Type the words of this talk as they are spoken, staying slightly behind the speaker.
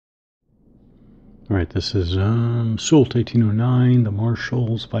Alright, this is Soult 1809, the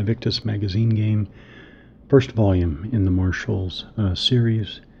Marshals Victus magazine game. First volume in the Marshals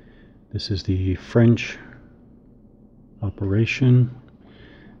series. This is the French operation.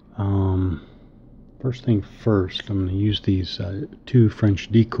 First thing first, I'm going to use these two French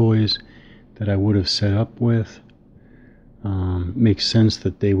decoys that I would have set up with. Makes sense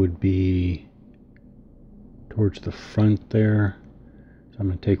that they would be towards the front there. So I'm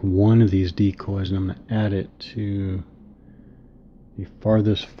going to take one of these decoys and I'm going to add it to the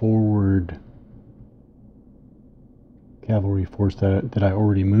farthest forward cavalry force that I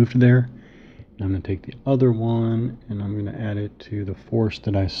already moved there. And I'm going to take the other one and I'm going to add it to the force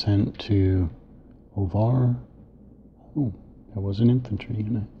that I sent to Ovar. Oh, that was an infantry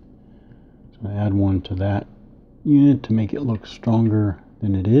unit. So I'm going to add one to that unit to make it look stronger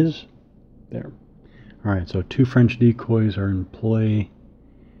than it is. There. Alright, so two French decoys are in play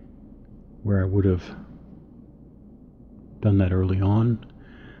where I would have done that early on.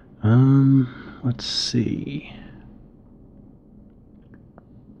 Let's see.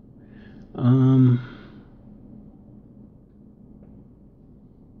 The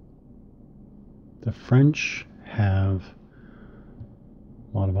French have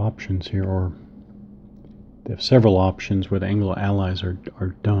a lot of options here, or they have several options where the Anglo-Allies are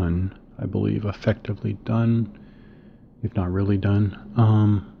done, I believe, effectively done, if not really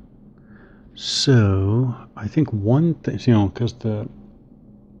done. So I think one thing, because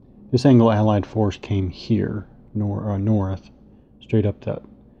this Anglo-Allied force came here, north, straight up that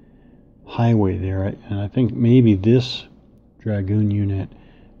highway there, and I think maybe this dragoon unit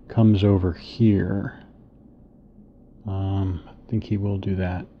comes over here. I think he will do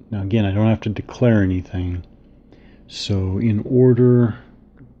that. Now again, I don't have to declare anything. So in order,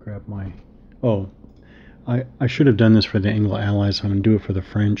 grab my, I should have done this for the Anglo-Allies, so I'm going to do it for the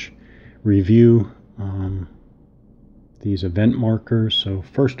French. Review these event markers. So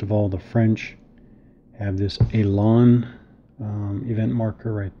first of all, the French have this Elan event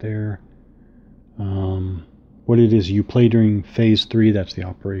marker right there. What it is, you play during phase 3, that's the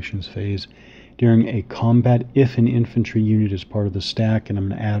operations phase, during a combat if an infantry unit is part of the stack. And I'm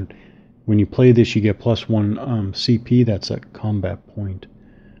going to add, when you play this, you get +1 CP. That's a combat point,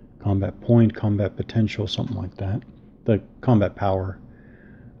 combat potential, something like that, the combat power.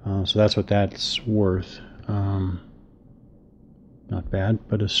 So that's what that's worth. Not bad,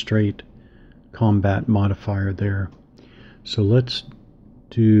 but a straight combat modifier there. So let's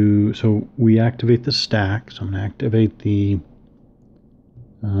do, so we activate the stack. So I'm going to activate the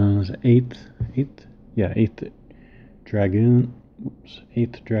 8th dragoon.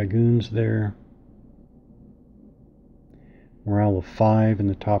 8th dragoons there. Morale of 5 in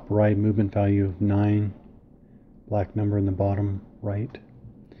the top right, movement value of 9, black number in the bottom right.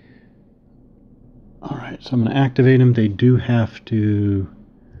 Alright, so I'm going to activate them. They do have to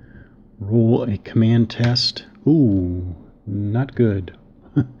roll a command test. Ooh, not good.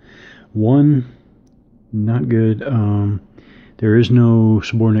 1, not good. There is no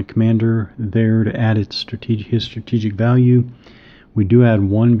subordinate commander there to add his strategic value. We do add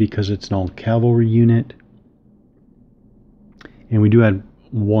 1 because it's an all-cavalry unit. And we do add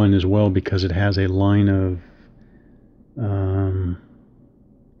 1 as well because it has a line of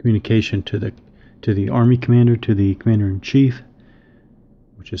communication to the army commander, to the commander-in-chief,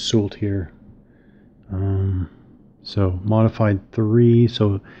 which is Soult here. So modified 3.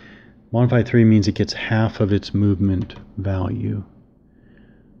 So modified 3 means it gets half of its movement value.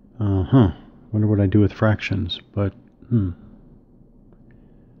 Wonder what I do with fractions, but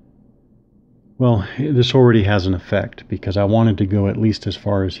well, this already has an effect because I wanted to go at least as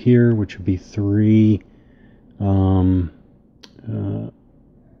far as here, which would be 3.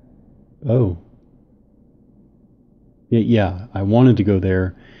 Yeah, I wanted to go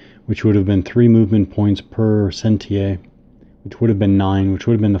there, which would have been 3 movement points per centier, which would have been 9, which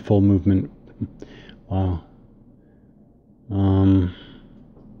would have been the full movement. Wow.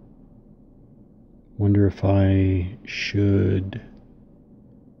 Wonder if I should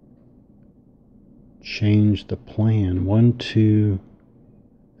change the plan. 1, 2,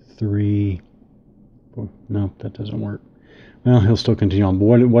 3, 4. No, that doesn't work. Well, he'll still continue on.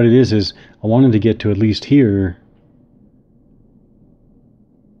 But what it is I wanted to get to at least here,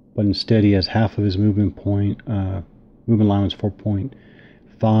 but instead he has half of his movement allowance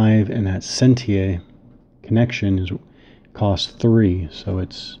 4.5, and that centier connection costs 3, so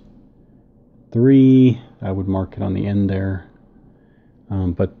it's 3. I would mark it on the end there,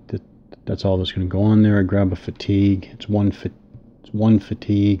 but that's all that's going to go on there. I grab a fatigue. It's one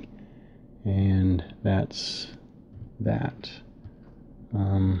fatigue, and that's that.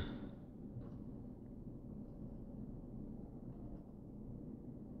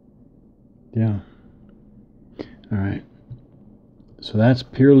 Yeah. All right. So that's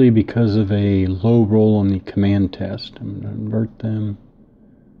purely because of a low roll on the command test. I'm going to invert them.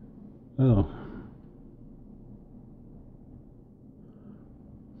 Oh.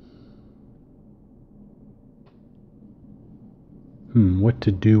 What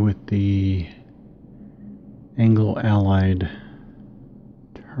to do with the Anglo-Allied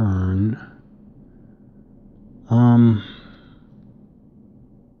turn?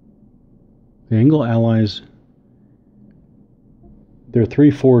 The Anglo-Allies, their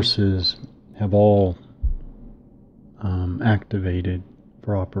three forces have all activated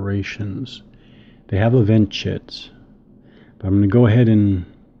for operations. They have event chits, but I'm going to go ahead and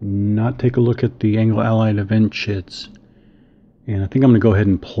not take a look at the Anglo-Allied event chits, and I think I'm going to go ahead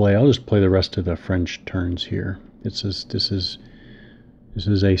and play. I'll just play the rest of the French turns here. This is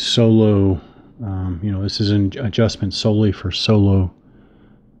a solo. This is an adjustment solely for solo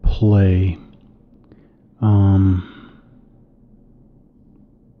play.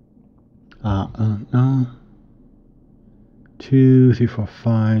 No. 2, 3, 4,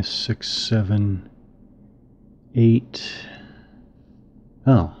 5, 6, 7, 8.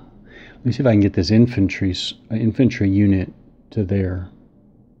 Oh, let me see if I can get this infantry unit to there.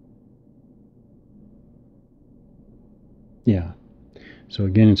 Yeah. So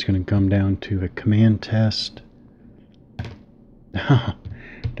again, it's going to come down to a command test.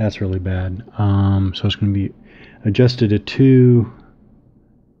 That's really bad. So it's going to be adjusted to 2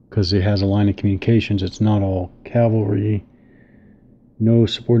 because it has a line of communications. It's not all cavalry. No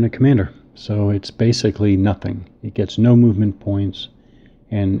subordinate commander. So it's basically nothing. It gets no movement points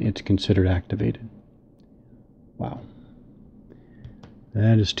and it's considered activated. Wow.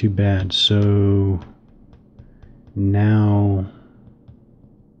 That is too bad. So now,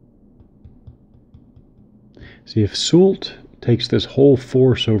 see, if Soult takes this whole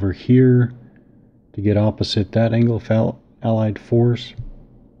force over here to get opposite that Anglo-Allied force,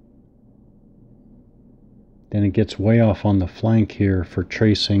 then it gets way off on the flank here for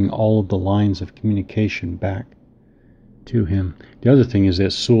tracing all of the lines of communication back to him. The other thing is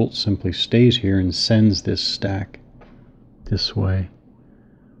that Soult simply stays here and sends this stack this way,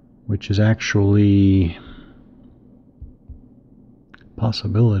 which is actually a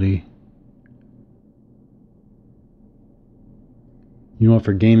possibility. You know what,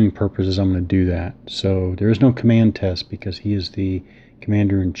 for gaming purposes, I'm going to do that. So there is no command test because he is the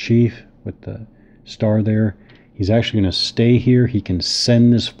commander-in-chief with the star there. He's actually going to stay here. He can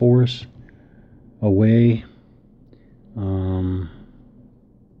send this force away. Oh.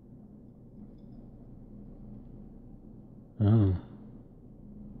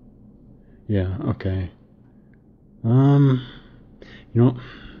 Yeah, okay.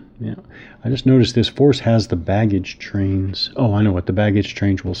 Yeah. I just noticed this force has the baggage trains. Oh, I know what. The baggage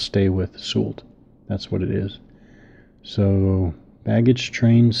trains will stay with Soult. That's what it is. So baggage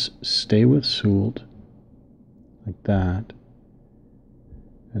trains stay with Soult. Like that.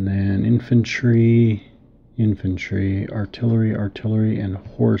 And then infantry, artillery, and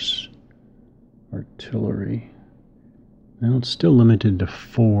horse artillery. Now it's still limited to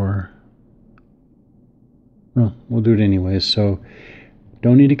 4. Well, we'll do it anyways. So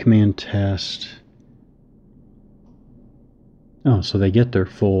don't need a command test. Oh, so they get their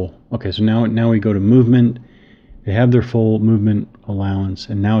full. Okay, so now we go to movement. They have their full movement allowance,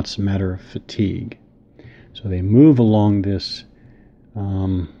 and now it's a matter of fatigue. So they move along this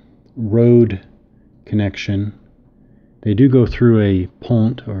road connection. They do go through a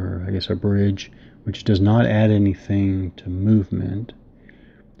pont, or I guess a bridge, which does not add anything to movement.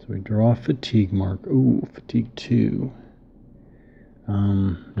 So we draw a fatigue mark. Ooh, fatigue 2.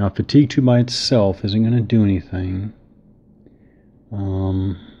 Now fatigue 2 by itself isn't going to do anything.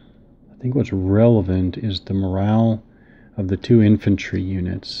 I think what's relevant is the morale of the 2 infantry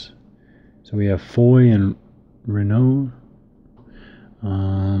units. So we have Foy and Renault.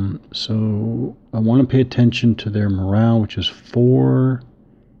 So I want to pay attention to their morale, which is 4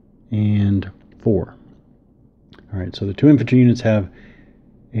 and 4. All right, so the 2 infantry units have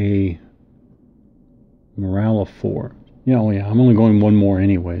a morale of 4. Yeah, well, yeah, I'm only going one more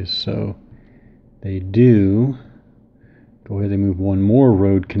anyways, so they do go ahead, they move one more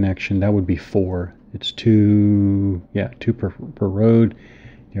road connection. That would be 4. It's 2, yeah, 2 per road.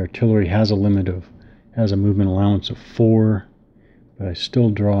 The artillery has a movement allowance of 4, but I still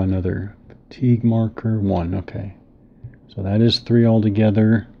draw another fatigue marker. 1, okay. So that is 3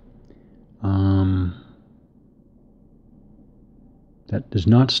 altogether. That does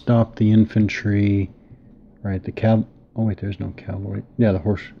not stop the infantry, right? Oh wait, there's no cavalry. Yeah, the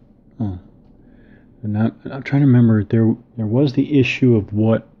horse. Oh, and I'm trying to remember. There was the issue of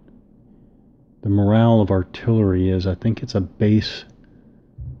what the morale of artillery is. I think it's a base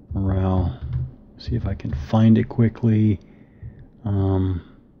morale. See if I can find it quickly. I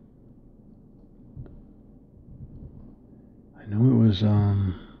know it was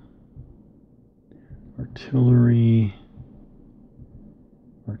artillery.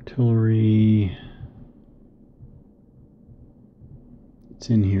 It's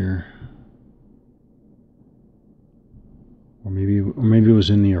in here. Or maybe it was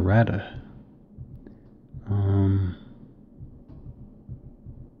in the errata.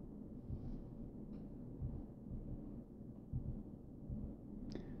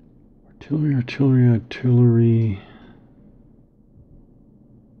 Artillery.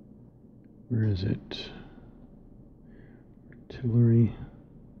 Where is it? Artillery.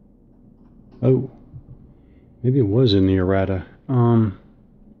 Oh, maybe it was in the errata.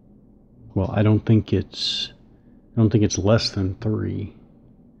 Well, I don't think it's less than 3.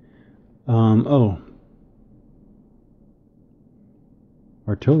 Oh.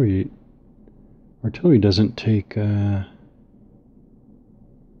 Artillery doesn't take, I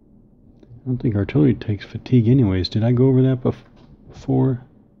don't think artillery takes fatigue anyways. Did I go over that before?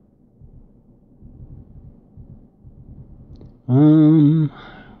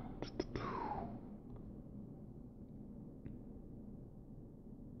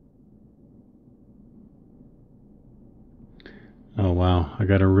 Oh wow, I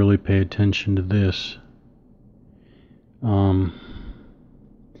gotta really pay attention to this.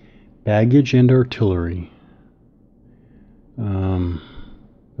 Baggage and artillery.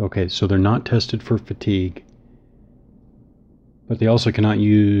 Okay, so they're not tested for fatigue, but they also cannot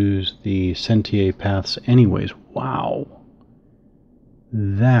use the Sentier paths anyways. Wow.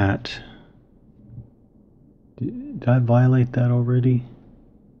 Did I violate that already?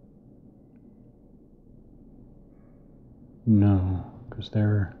 No, because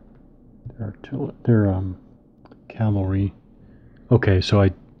they're cavalry. Okay, so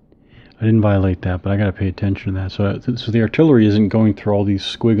I didn't violate that, but I gotta pay attention to that. So the artillery isn't going through all these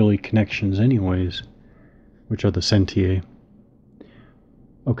squiggly connections anyways, which are the Sentier.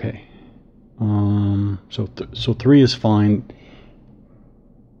 Okay. So 3 is fine.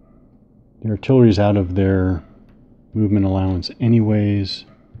 The artillery is out of their movement allowance anyways.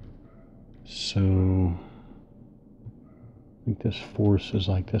 So I think this force is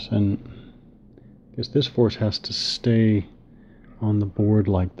like this, and I guess this force has to stay on the board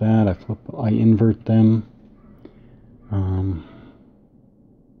like that. I invert them.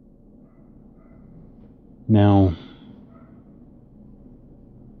 Now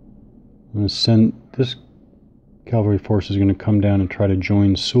I'm going to send this cavalry force is going to come down and try to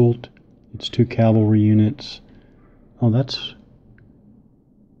join Soult. It's 2 cavalry units. Oh, that's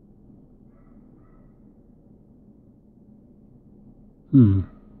all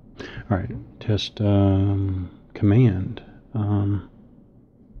right. Test command.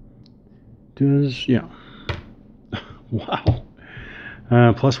 Yeah. Wow.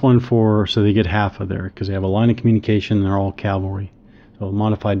 +1 for, so they get half of there because they have a line of communication and they're all cavalry. So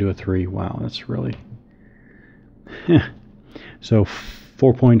modified to a 3. Wow, that's really. So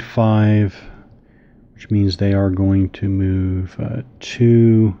 4.5, which means they are going to move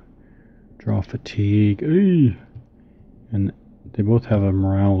 2, draw fatigue, and they both have a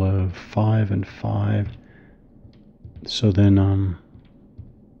morale of 5 and 5. So then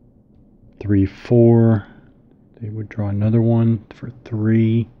 3, 4. They would draw another one for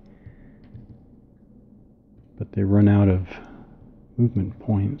 3, but they run out of movement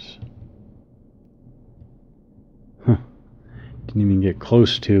points. Didn't even get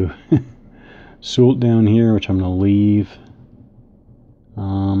close to Soult down here, which I'm going to leave.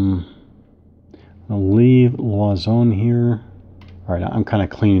 I'll leave Loison here. Alright, I'm kind of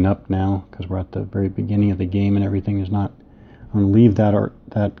cleaning up now because we're at the very beginning of the game and everything is not. I'm going to leave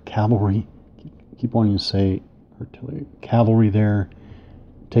that cavalry. Keep wanting to say artillery. Cavalry there.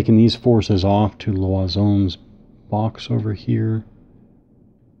 Taking these forces off to Loison's box over here.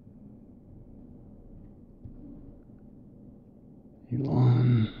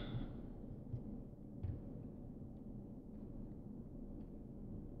 Elon.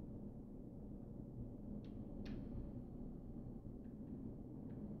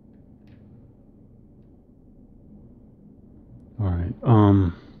 All right.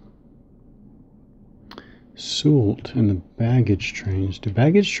 Soult and the baggage trains. Do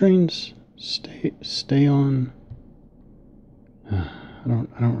baggage trains stay on? I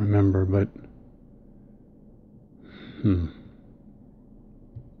don't remember, but I'm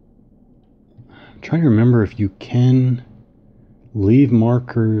trying to remember if you can leave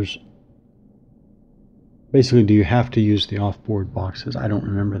markers. Basically, do you have to use the off-board boxes? I don't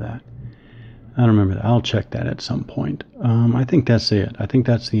remember that. I don't remember that. I'll check that at some point. I think that's it. I think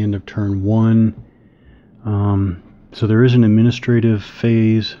that's the end of turn 1. So there is an administrative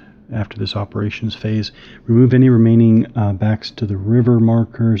phase after this operations phase. Remove any remaining backs to the river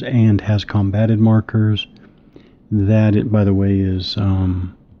markers and has combated markers. That, by the way, is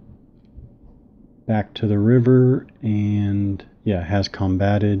back to the river and, yeah, has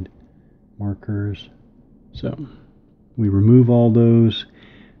combated markers. So we remove all those.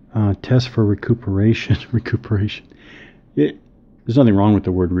 Test for recuperation. There's nothing wrong with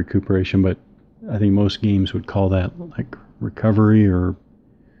the word recuperation, but I think most games would call that like recovery or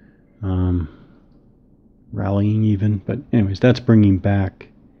rallying even. But anyways, that's bringing back.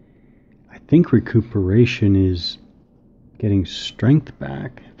 I think recuperation is getting strength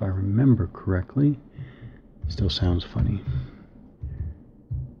back, if I remember correctly. Still sounds funny.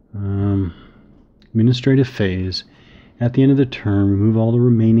 Administrative phase. At the end of the turn, remove all the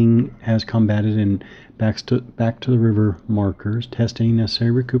remaining as combated and back to the river markers. Test any necessary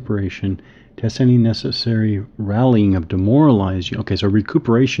recuperation. Test any necessary rallying of demoralized. Okay, so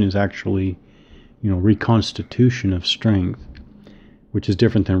recuperation is actually, reconstitution of strength, which is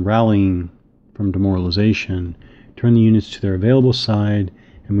different than rallying from demoralization. Turn the units to their available side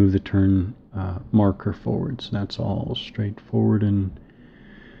and move the turn marker forwards. That's all straightforward and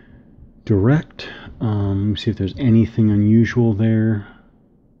direct. Let me see if there's anything unusual there.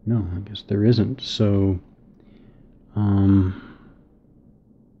 No, I guess there isn't. So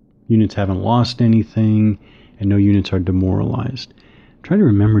units haven't lost anything, and no units are demoralized. I'm trying to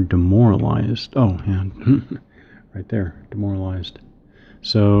remember demoralized. Oh, yeah, right there, demoralized.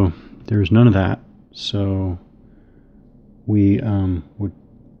 So there's none of that. So we're going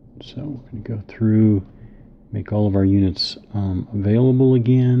to go through, make all of our units available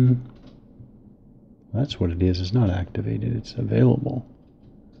again. That's what it is. It's not activated. It's available.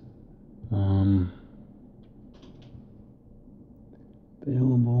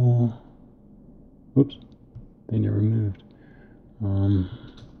 Available. Oops. They never moved.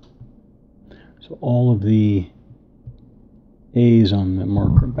 So all of the A's on the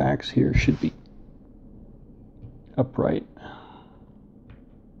marker backs here should be upright.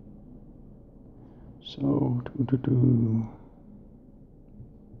 So,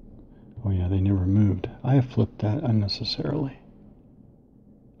 oh yeah, they never moved. I have flipped that unnecessarily.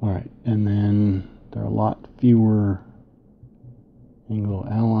 Alright, and then there are a lot fewer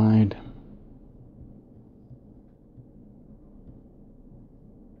Anglo-Allied.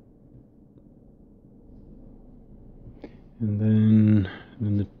 And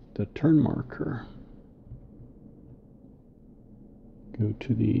then the turn marker. Go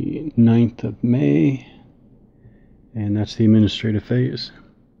to the 9th of May, and that's the administrative phase.